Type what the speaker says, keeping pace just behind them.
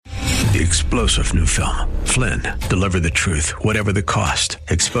The explosive new film, Flynn, deliver the truth, whatever the cost,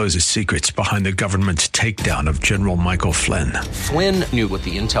 exposes secrets behind the government's takedown of General Michael Flynn. Flynn knew what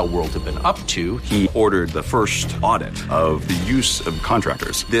the intel world had been up to. He ordered the first audit of the use of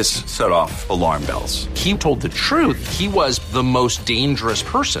contractors. This set off alarm bells. He told the truth. He was the most dangerous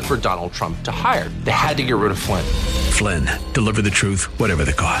person for Donald Trump to hire. They had to get rid of Flynn. Flynn, deliver the truth, whatever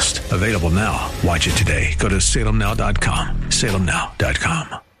the cost. Available now. Watch it today. Go to salemnow.com.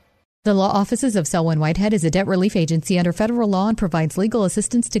 salemnow.com. The law offices of Selwyn Whitehead is a debt relief agency under federal law and provides legal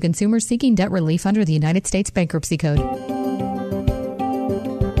assistance to consumers seeking debt relief under the United States Bankruptcy Code.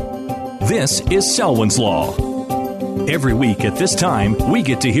 This is Selwyn's Law. Every week at this time, we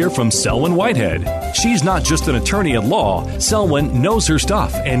get to hear from Selwyn Whitehead. She's not just an attorney at law. Selwyn knows her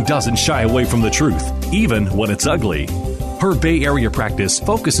stuff and doesn't shy away from the truth, even when it's ugly. Her Bay Area practice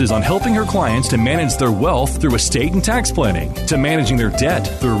focuses on helping her clients to manage their wealth through estate and tax planning, to managing their debt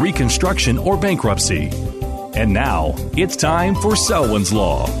through reconstruction or bankruptcy. And now, it's time for Selwyn's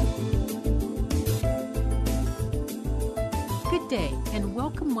Law. Good day, and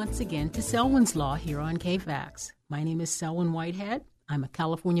welcome once again to Selwyn's Law here on KFAX. My name is Selwyn Whitehead. I'm a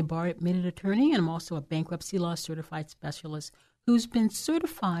California Bar Admitted Attorney, and I'm also a bankruptcy law certified specialist who's been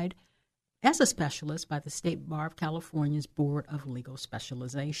certified as a specialist by the State Bar of California's Board of Legal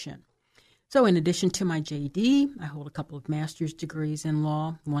Specialization. So in addition to my JD, I hold a couple of master's degrees in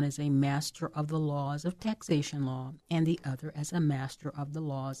law. One is a Master of the Laws of Taxation Law, and the other as a Master of the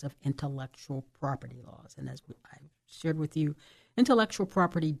Laws of Intellectual Property Laws. And as I shared with you, intellectual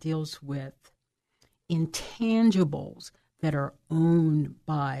property deals with intangibles that are owned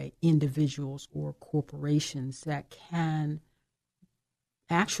by individuals or corporations that can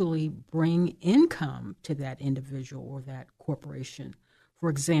actually bring income to that individual or that corporation. For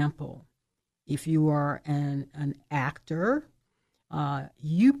example, if you are an actor,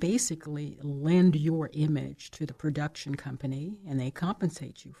 you basically lend your image to the production company and they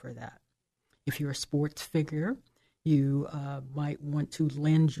compensate you for that. If you're a sports figure, you might want to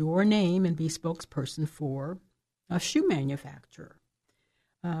lend your name and be spokesperson for a shoe manufacturer.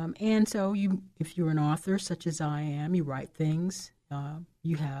 And so if you're an author such as I am, you write things,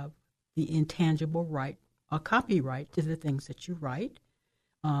 you have the intangible right, a copyright to the things that you write.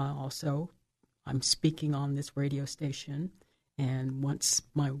 Also, I'm speaking on this radio station, and once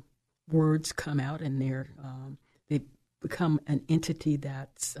my words come out and they become an entity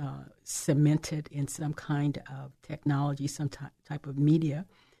that's cemented in some kind of technology, some type of media,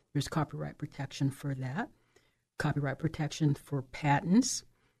 there's copyright protection for that, copyright protection for patents.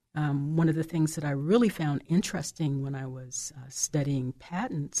 One of the things that I really found interesting when I was studying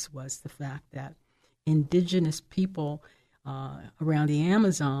patents was the fact that indigenous people around the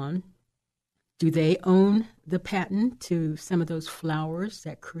Amazon, do they own the patent to some of those flowers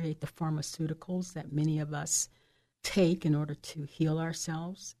that create the pharmaceuticals that many of us take in order to heal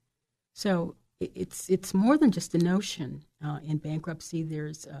ourselves? So it's more than just a notion. In bankruptcy,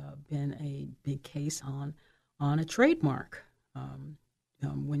 there's been a big case on a trademark.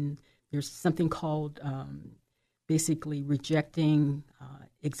 When there's something called basically rejecting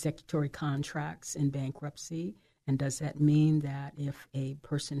executory contracts in bankruptcy, and does that mean that if a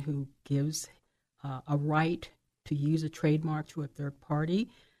person who gives a right to use a trademark to a third party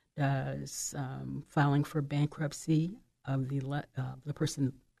does filing for bankruptcy of the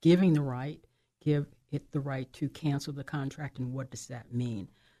person giving the right, give it the right to cancel the contract, and what does that mean?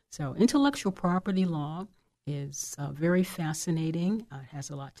 So intellectual property law is very fascinating. It has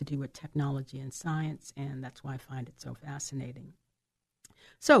a lot to do with technology and science, and that's why I find it so fascinating.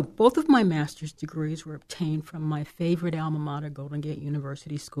 So both of my master's degrees were obtained from my favorite alma mater, Golden Gate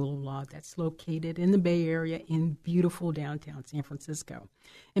University School of Law, that's located in the Bay Area in beautiful downtown San Francisco.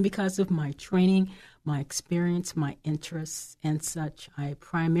 And because of my training, my experience, my interests, and such, I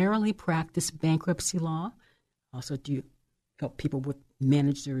primarily practice bankruptcy law. Also do help people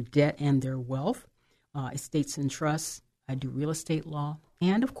manage their debt and their wealth. Estates and trusts, I do real estate law,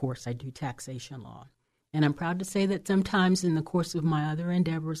 and of course I do taxation law. And I'm proud to say that sometimes in the course of my other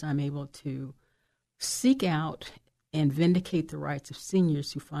endeavors, I'm able to seek out and vindicate the rights of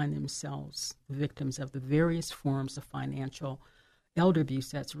seniors who find themselves victims of the various forms of financial elder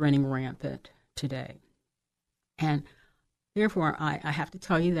abuse that's running rampant today. And therefore, I have to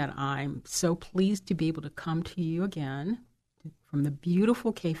tell you that I'm so pleased to be able to come to you again from the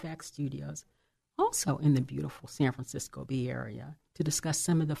beautiful KFAX studios, also in the beautiful San Francisco Bay Area, to discuss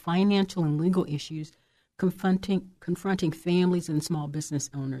some of the financial and legal issues confronting families and small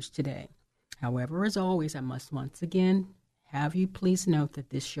business owners today. However, as always, I must once again have you please note that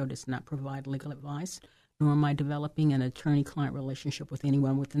this show does not provide legal advice, nor am I developing an attorney-client relationship with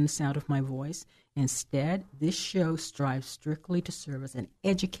anyone within the sound of my voice. Instead, this show strives strictly to serve as an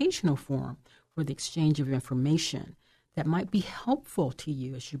educational forum for the exchange of information that might be helpful to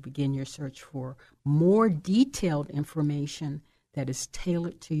you as you begin your search for more detailed information that is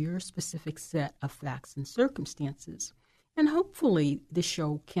tailored to your specific set of facts and circumstances. And hopefully, this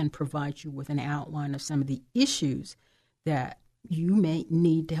show can provide you with an outline of some of the issues that you may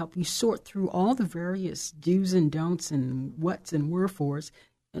need to help you sort through all the various do's and don'ts and what's and wherefores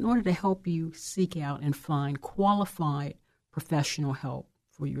in order to help you seek out and find qualified professional help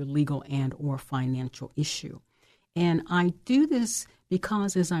for your legal and or financial issue. And I do this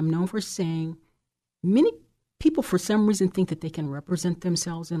because, as I'm known for saying, many people for some reason think that they can represent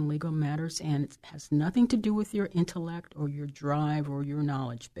themselves in legal matters, and it has nothing to do with your intellect or your drive or your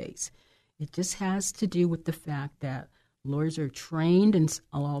knowledge base. It just has to do with the fact that lawyers are trained in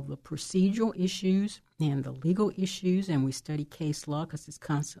all the procedural issues and the legal issues, and we study case law because it's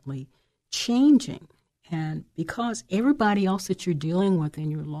constantly changing. And because everybody else that you're dealing with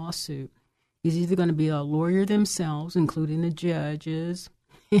in your lawsuit is either going to be a lawyer themselves, including the judges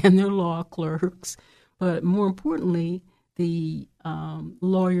and their law clerks, but more importantly, the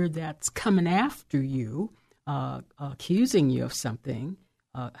lawyer that's coming after you, accusing you of something,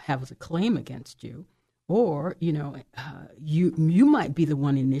 has a claim against you, or you might be the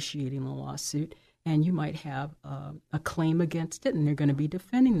one initiating the lawsuit, and you might have a claim against it, and they're going to be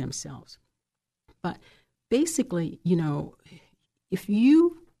defending themselves. But basically, if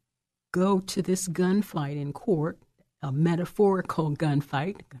you go to this gunfight in court, a metaphorical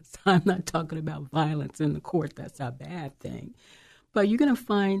gunfight, because I'm not talking about violence in the court, that's a bad thing, but you're going to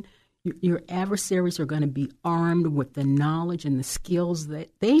find your adversaries are going to be armed with the knowledge and the skills that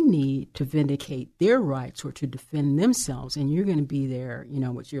they need to vindicate their rights or to defend themselves, and you're going to be there,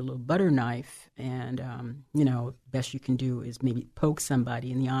 with your little butter knife, and, best you can do is maybe poke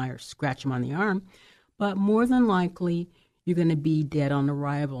somebody in the eye or scratch them on the arm, but more than likely, you're going to be dead on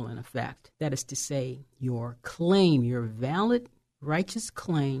arrival, in effect. That is to say, your claim, your valid righteous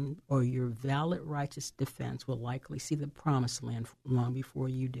claim or your valid righteous defense will likely see the promised land long before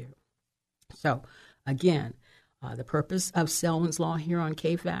you do. So, again, the purpose of Selwyn's Law here on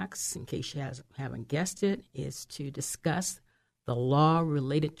KFAX, in case you haven't guessed it, is to discuss the law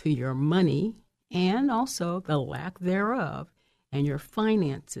related to your money and also the lack thereof and your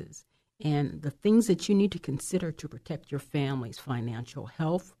finances, and the things that you need to consider to protect your family's financial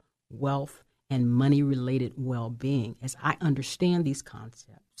health, wealth, and money-related well-being, as I understand these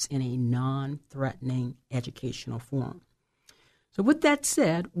concepts in a non-threatening educational forum. So with that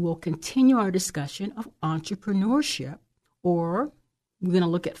said, we'll continue our discussion of entrepreneurship, or we're going to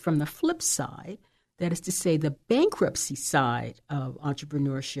look at from the flip side, that is to say the bankruptcy side of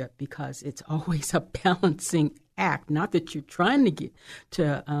entrepreneurship, because it's always a balancing act. Not that you're trying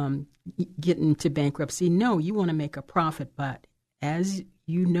to get into bankruptcy. No, you want to make a profit. But as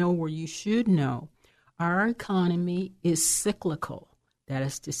you know, or you should know, our economy is cyclical. That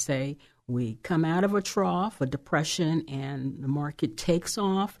is to say, we come out of a trough, a depression, and the market takes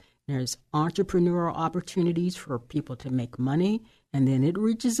off. There's entrepreneurial opportunities for people to make money, and then it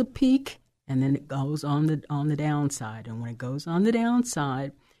reaches a peak, and then it goes on the downside. And when it goes on the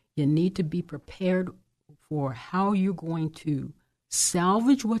downside, you need to be prepared for how you're going to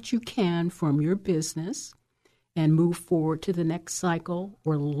salvage what you can from your business and move forward to the next cycle,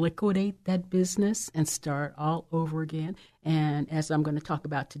 or liquidate that business and start all over again. And as I'm going to talk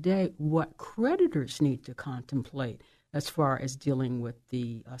about today, what creditors need to contemplate as far as dealing with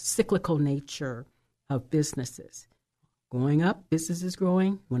the cyclical nature of businesses. Going up, business is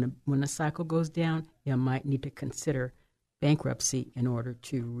growing. When a cycle goes down, you might need to consider bankruptcy in order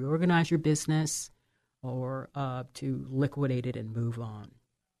to reorganize your business or to liquidate it and move on.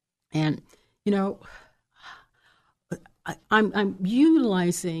 And, I'm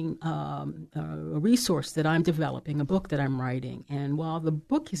utilizing a resource that I'm developing, a book that I'm writing. And while the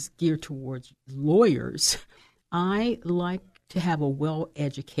book is geared towards lawyers, I like to have a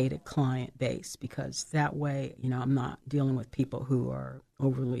well-educated client base, because that way, I'm not dealing with people who are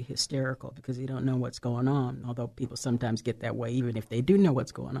overly hysterical because they don't know what's going on, although people sometimes get that way even if they do know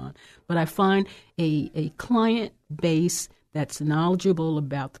what's going on. But I find a client base that's knowledgeable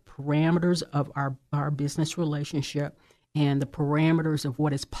about the parameters of our business relationship and the parameters of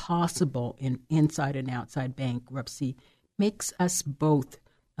what is possible in inside and outside bankruptcy makes us both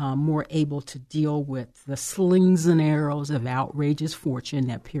more able to deal with the slings and arrows of outrageous fortune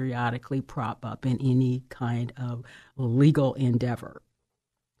that periodically prop up in any kind of legal endeavor.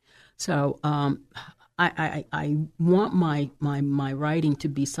 So I want my writing to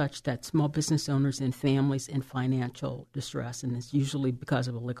be such that small business owners and families in financial distress, and it's usually because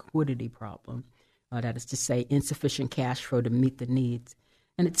of a liquidity problem, that is to say, insufficient cash flow to meet the needs.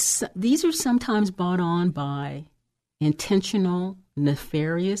 And these are sometimes brought on by intentional,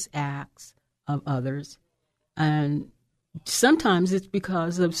 nefarious acts of others, and sometimes it's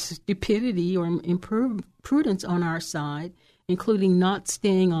because of stupidity or imprudence on our side, including not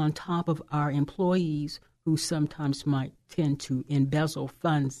staying on top of our employees who sometimes might tend to embezzle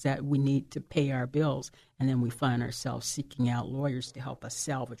funds that we need to pay our bills, and then we find ourselves seeking out lawyers to help us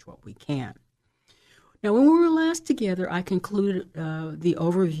salvage what we can. Now, when we were last together, I concluded the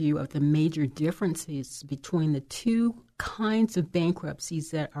overview of the major differences between the two kinds of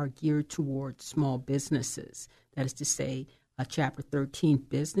bankruptcies that are geared towards small businesses. That is to say, a Chapter 13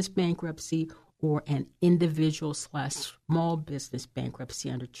 business bankruptcy or an individual/small business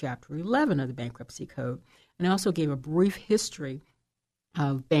bankruptcy under Chapter 11 of the Bankruptcy Code. And I also gave a brief history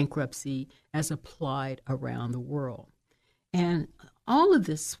of bankruptcy as applied around the world. And all of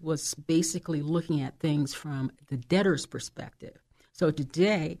this was basically looking at things from the debtor's perspective. So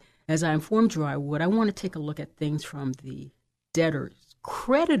today, as I informed you, I want to take a look at things from the debtor's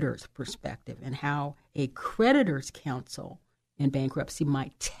creditor's perspective and how a creditor's counsel in bankruptcy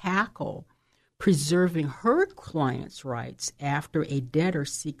might tackle preserving her client's rights after a debtor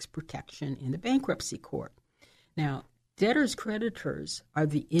seeks protection in the bankruptcy court. Now, debtors' creditors are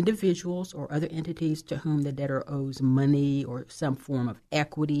the individuals or other entities to whom the debtor owes money or some form of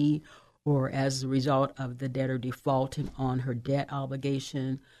equity, or as a result of the debtor defaulting on her debt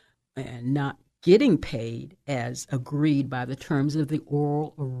obligation and not getting paid as agreed by the terms of the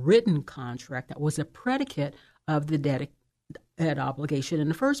oral or written contract that was a predicate of the debt obligation in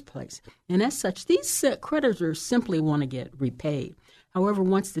the first place. And as such, these creditors simply want to get repaid. However,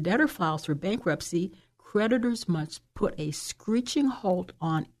 once the debtor files for bankruptcy, creditors must put a screeching halt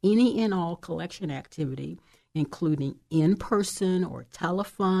on any and all collection activity, including in-person or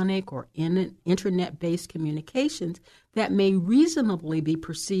telephonic or internet-based communications that may reasonably be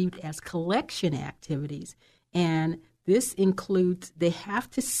perceived as collection activities. And this includes they have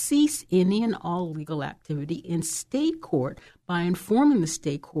to cease any and all legal activity in state court by informing the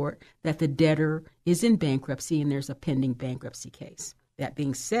state court that the debtor is in bankruptcy and there's a pending bankruptcy case. That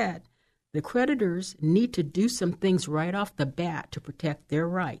being said, the creditors need to do some things right off the bat to protect their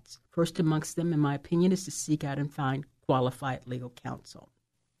rights. First amongst them, in my opinion, is to seek out and find qualified legal counsel.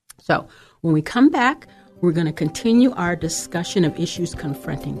 So when we come back, we're going to continue our discussion of issues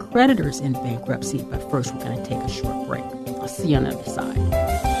confronting creditors in bankruptcy. But first, we're going to take a short break. I'll see you on the other side.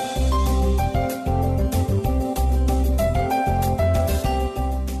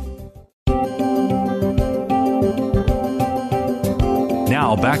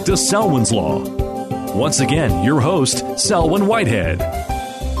 Now back to Selwyn's Law. Once again, your host, Selwyn Whitehead.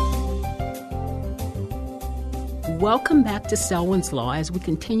 Welcome back to Selwyn's Law as we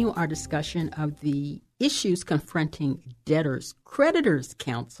continue our discussion of the issues confronting debtors, creditors'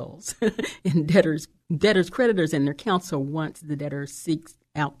 counsels, and debtors, creditors, and their counsel once the debtor seeks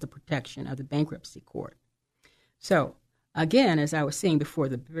out the protection of the bankruptcy court. So, again, as I was saying before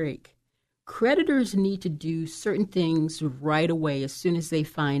the break, creditors need to do certain things right away as soon as they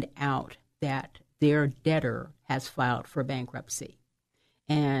find out that their debtor has filed for bankruptcy.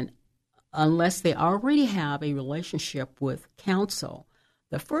 And unless they already have a relationship with counsel,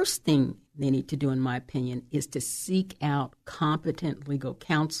 the first thing they need to do, in my opinion, is to seek out competent legal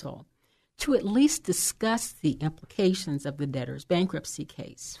counsel to at least discuss the implications of the debtor's bankruptcy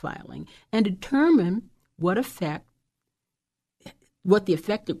case filing and determine what the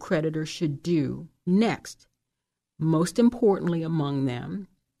affected creditor should do next. Most importantly among them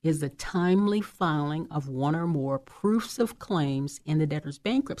is the timely filing of one or more proofs of claims in the debtor's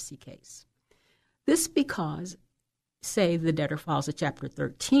bankruptcy case. This because, say, the debtor files a Chapter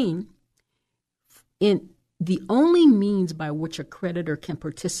 13, the only means by which a creditor can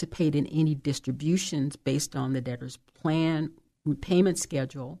participate in any distributions based on the debtor's plan, repayment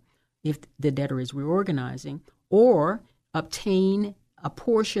schedule, if the debtor is reorganizing, or obtain a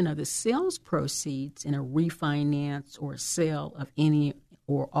portion of the sales proceeds in a refinance or sale of any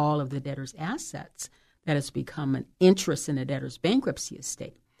or all of the debtor's assets that has become an interest in the debtor's bankruptcy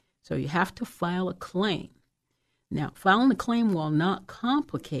estate. So you have to file a claim. Now, filing a claim, while not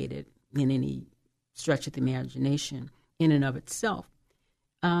complicated in any stretch of the imagination in and of itself,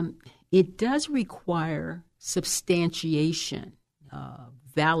 it does require substantiation,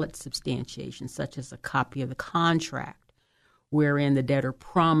 valid substantiation, such as a copy of the contract wherein the debtor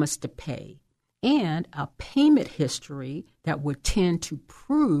promised to pay, and a payment history that would tend to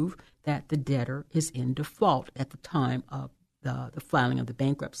prove that the debtor is in default at the time of the filing of the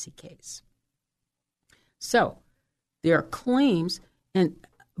bankruptcy case. So there are claims,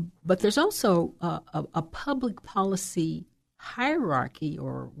 but there's also a public policy hierarchy,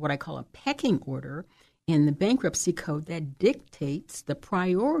 or what I call a pecking order, in the bankruptcy code that dictates the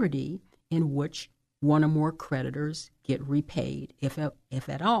priority in which one or more creditors get repaid, if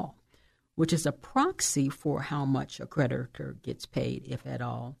at all, which is a proxy for how much a creditor gets paid, if at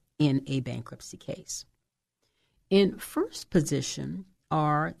all, in a bankruptcy case. In first position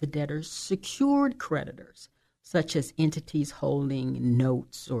are the debtor's secured creditors, such as entities holding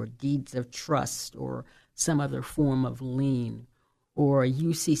notes or deeds of trust or some other form of lien, or a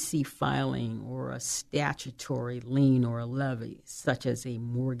UCC filing or a statutory lien or a levy, such as a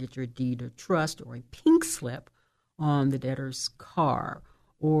mortgage or deed of trust or a pink slip on the debtor's car,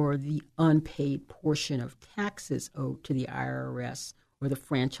 or the unpaid portion of taxes owed to the IRS or the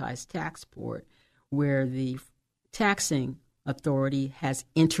Franchise Tax Board, where the taxing authority has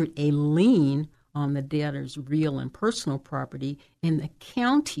entered a lien on the debtor's real and personal property in the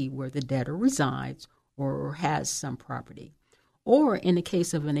county where the debtor resides or has some property. Or in the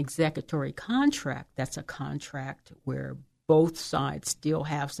case of an executory contract, that's a contract where both sides still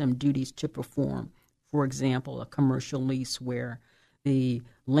have some duties to perform. For example, a commercial lease where the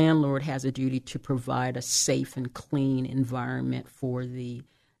landlord has a duty to provide a safe and clean environment for the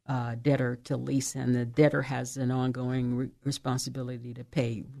debtor to lease, and the debtor has an ongoing responsibility to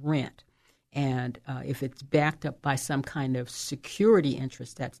pay rent. And if it's backed up by some kind of security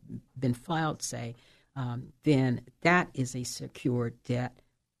interest that's been filed, say, then that is a secured debt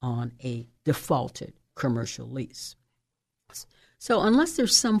on a defaulted commercial lease. So unless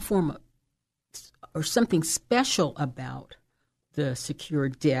there's some form of, or something special about the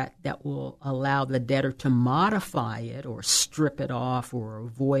secured debt that will allow the debtor to modify it or strip it off or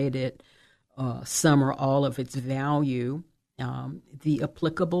avoid it, some or all of its value, the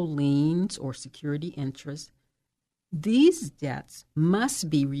applicable liens or security interests, these debts must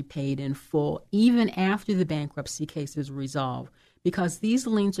be repaid in full even after the bankruptcy case is resolved, because these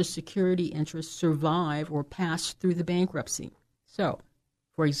liens or security interests survive or pass through the bankruptcy. So,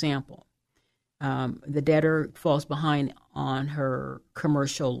 for example, the debtor falls behind on her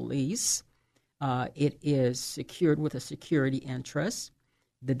commercial lease. It is secured with a security interest.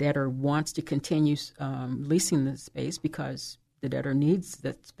 The debtor wants to continue leasing the space because the debtor needs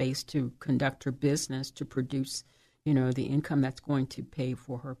that space to conduct her business, to produce, the income that's going to pay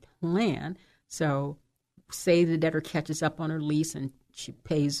for her plan. So say the debtor catches up on her lease and she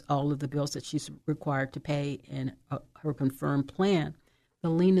pays all of the bills that she's required to pay in her confirmed plan, the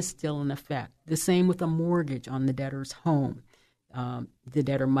lien is still in effect. The same with a mortgage on the debtor's home. The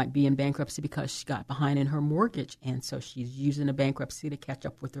debtor might be in bankruptcy because she got behind in her mortgage, and so she's using a bankruptcy to catch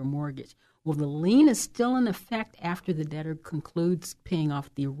up with her mortgage. Well, the lien is still in effect after the debtor concludes paying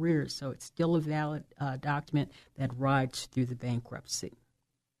off the arrears, so it's still a valid document that rides through the bankruptcy.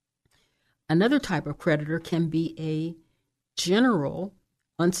 Another type of creditor can be a general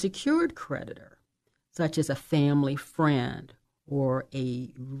unsecured creditor, such as a family friend or a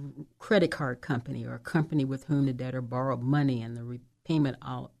credit card company or a company with whom the debtor borrowed money and the repayment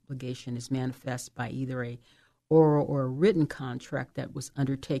obligation is manifest by either a oral or a written contract that was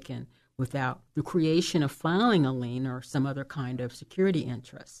undertaken without the creation of filing a lien or some other kind of security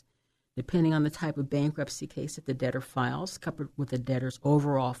interest. Depending on the type of bankruptcy case that the debtor files, coupled with the debtor's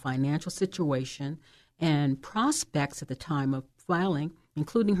overall financial situation and prospects at the time of filing,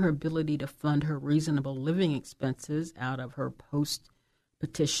 including her ability to fund her reasonable living expenses out of her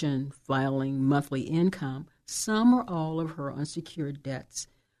post-petition filing monthly income, some or all of her unsecured debts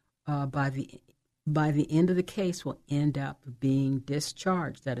by the end of the case will end up being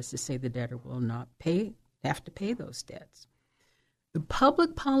discharged. That is to say, the debtor will not have to pay those debts. The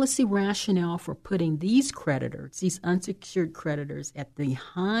public policy rationale for putting these creditors, these unsecured creditors, at the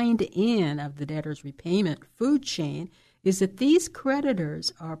hind end of the debtor's repayment food chain is that these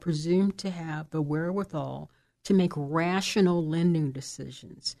creditors are presumed to have the wherewithal to make rational lending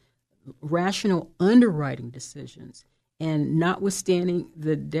decisions, rational underwriting decisions, and notwithstanding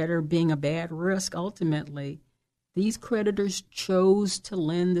the debtor being a bad risk, ultimately, these creditors chose to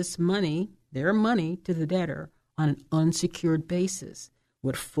lend this money, their money, to the debtor on an unsecured basis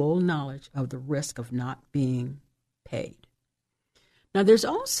with full knowledge of the risk of not being paid. Now, there's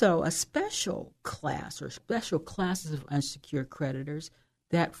also a special class or special classes of unsecured creditors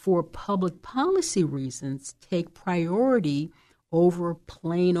that for public policy reasons take priority over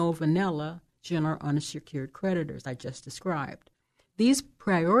plain old vanilla general unsecured creditors I just described. These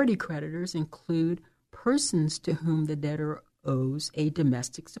priority creditors include persons to whom the debtor owes a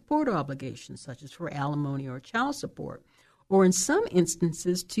domestic support obligation, such as for alimony or child support, or in some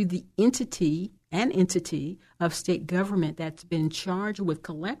instances to the entity of state government that's been charged with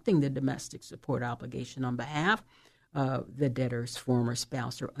collecting the domestic support obligation on behalf of the debtor's former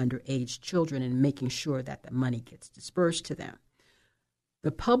spouse or underage children and making sure that the money gets dispersed to them.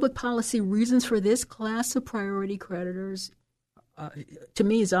 The public policy reasons for this class of priority creditors, to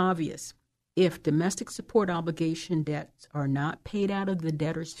me, is obvious. If domestic support obligation debts are not paid out of the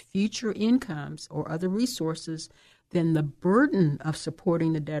debtor's future incomes or other resources, then the burden of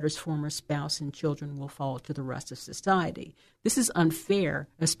supporting the debtor's former spouse and children will fall to the rest of society. This is unfair,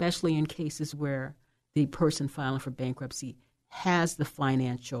 especially in cases where the person filing for bankruptcy has the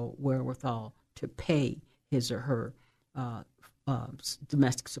financial wherewithal to pay his or her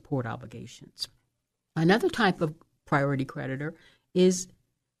domestic support obligations. Another type of priority creditor is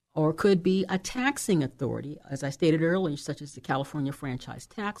or could be a taxing authority, as I stated earlier, such as the California Franchise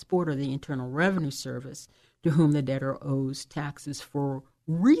Tax Board or the Internal Revenue Service, to whom the debtor owes taxes for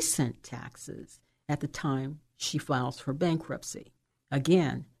recent taxes at the time she files for bankruptcy.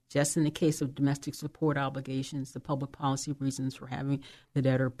 Again, just in the case of domestic support obligations, the public policy reasons for having the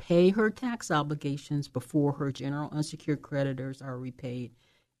debtor pay her tax obligations before her general unsecured creditors are repaid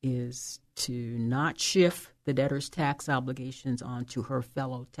is to not shift the debtor's tax obligations onto her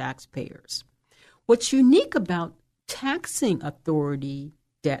fellow taxpayers. What's unique about taxing authority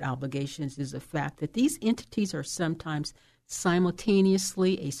debt obligations is the fact that these entities are sometimes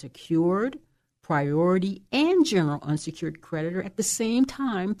simultaneously a secured, priority, and general unsecured creditor at the same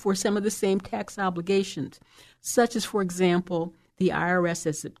time for some of the same tax obligations, such as, for example, the IRS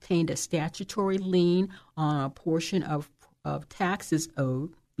has obtained a statutory lien on a portion of taxes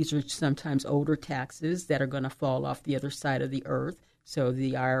owed. These are sometimes older taxes that are going to fall off the other side of the earth. So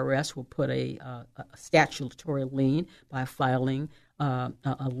the IRS will put a statutory lien by filing a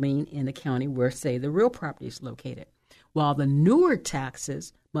lien in the county where, say, the real property is located, while the newer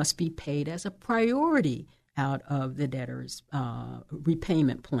taxes must be paid as a priority out of the debtor's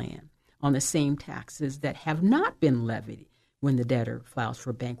repayment plan on the same taxes that have not been levied when the debtor files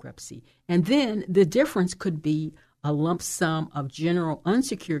for bankruptcy. And then the difference could be a lump sum of general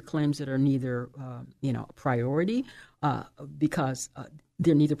unsecured claims that are neither, priority because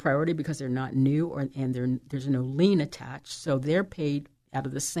they're neither priority because they're not new and there's no lien attached. So they're paid out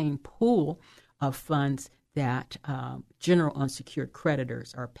of the same pool of funds that general unsecured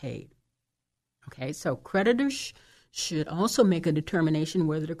creditors are paid. Okay, so creditors should also make a determination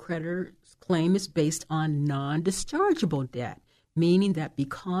whether the creditor's claim is based on non-dischargeable debt, meaning that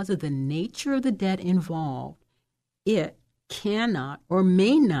because of the nature of the debt involved, it cannot or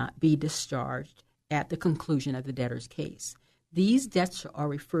may not be discharged at the conclusion of the debtor's case. These debts are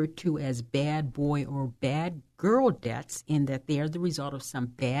referred to as bad boy or bad girl debts in that they are the result of some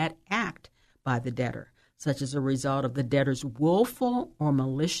bad act by the debtor, such as a result of the debtor's willful or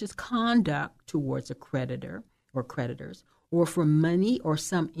malicious conduct towards a creditor or creditors, or for money or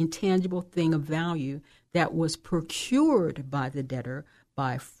some intangible thing of value that was procured by the debtor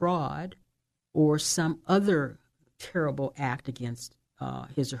by fraud or some other terrible act against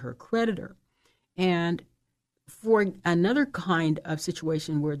his or her creditor. And for another kind of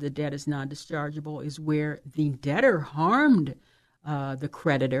situation where the debt is non-dischargeable is where the debtor harmed the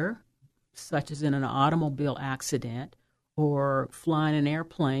creditor, such as in an automobile accident or flying an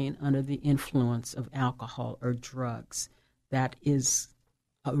airplane under the influence of alcohol or drugs. That is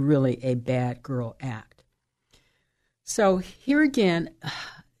really a bad girl act. So here again,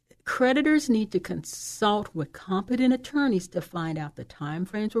 creditors need to consult with competent attorneys to find out the time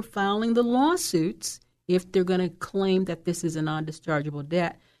frames for filing the lawsuits if they're going to claim that this is a non-dischargeable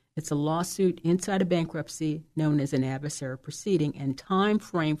debt. It's a lawsuit inside a bankruptcy known as an adversarial proceeding, and time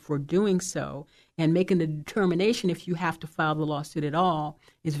frame for doing so and making a determination if you have to file the lawsuit at all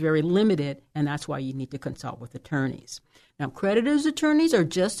is very limited, and that's why you need to consult with attorneys. Now, creditors' attorneys are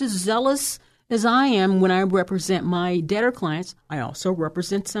just as zealous as I am when I represent my debtor clients. I also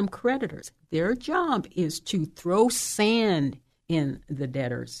represent some creditors. Their job is to throw sand in the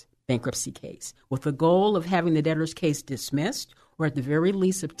debtor's bankruptcy case with the goal of having the debtor's case dismissed or at the very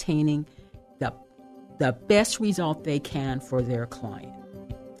least obtaining the best result they can for their client.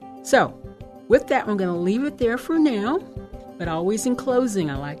 So with that, I'm going to leave it there for now. But always in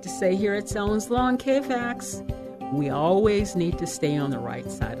closing, I like to say here at Selwyn's Law and KFAX, we always need to stay on the right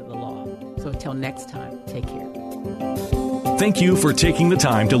side of the law. So until next time, take care. Thank you for taking the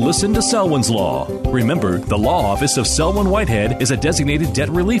time to listen to Selwyn's Law. Remember, the Law Office of Selwyn Whitehead is a designated debt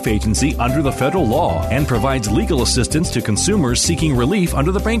relief agency under the federal law and provides legal assistance to consumers seeking relief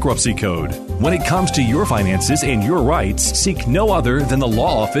under the Bankruptcy Code. When it comes to your finances and your rights, seek no other than the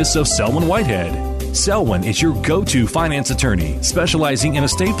Law Office of Selwyn Whitehead. Selwyn is your go-to finance attorney, specializing in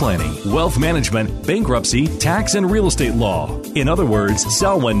estate planning, wealth management, bankruptcy, tax, and real estate law. In other words,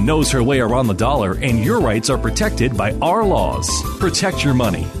 Selwyn knows her way around the dollar, and your rights are protected by our laws. Protect your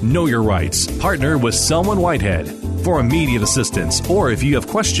money. Know your rights. Partner with Selwyn Whitehead. For immediate assistance, or if you have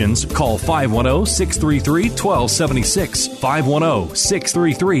questions, call 510-633-1276,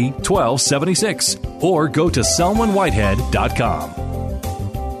 510-633-1276, or go to SelwynWhitehead.com.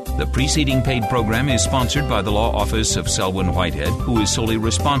 The preceding paid program is sponsored by the Law Office of Selwyn Whitehead, who is solely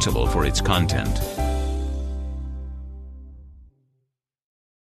responsible for its content.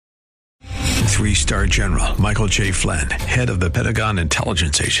 Three-star General Michael J. Flynn, head of the Pentagon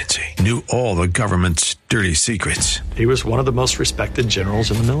Intelligence Agency, knew all the government's dirty secrets. He was one of the most respected generals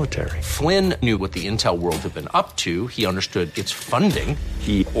in the military. Flynn knew what the intel world had been up to. He understood its funding.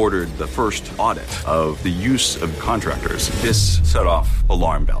 He ordered the first audit of the use of contractors. This set off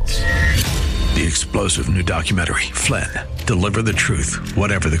alarm bells. The explosive new documentary, Flynn, Deliver the Truth,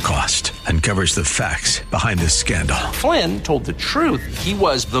 Whatever the Cost, uncovers the facts behind this scandal. Flynn told the truth. He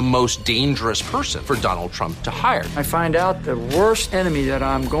was the most dangerous person for Donald Trump to hire. I find out the worst enemy that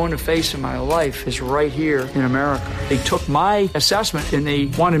I'm going to face in my life is right here in America. They took my assessment and they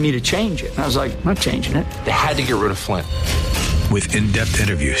wanted me to change it. And I was like, I'm not changing it. They had to get rid of Flynn. With in-depth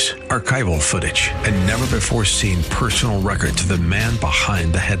interviews, archival footage, and never-before-seen personal records of the man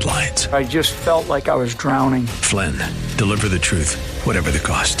behind the headlines. I just felt like I was drowning. Flynn, Deliver the Truth, Whatever the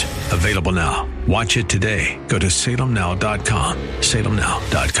Cost. Available now. Watch it today. Go to salemnow.com.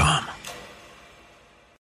 salemnow.com.